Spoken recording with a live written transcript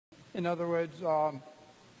In other words,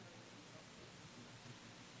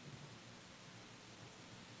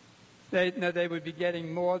 they would be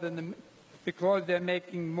getting more than the, because they're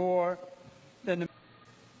making more than the,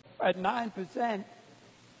 at 9%,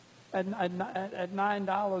 at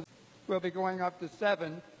 $9, we'll be going up to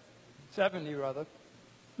 770 rather,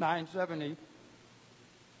 970.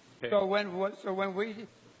 Okay. So when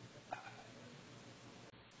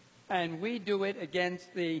we do it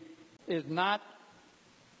against the is not,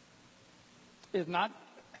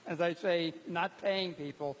 as I say, not paying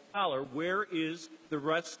people. Where is the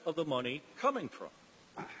rest of the money coming from?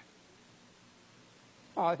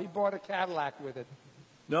 He bought a Cadillac with it.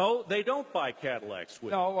 No, they don't buy Cadillacs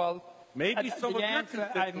with it. No, well, maybe some of your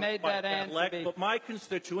constituents I made buy that Cadillac, but my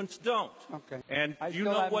constituents don't. Okay. And I you still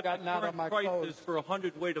know haven't what the gotten out of current my price clothes. is for a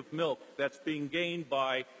hundredweight of milk that's being gained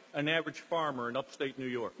by an average farmer in upstate New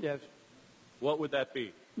York? Yes. What would that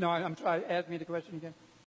be? No, I'm sorry. Ask me the question again.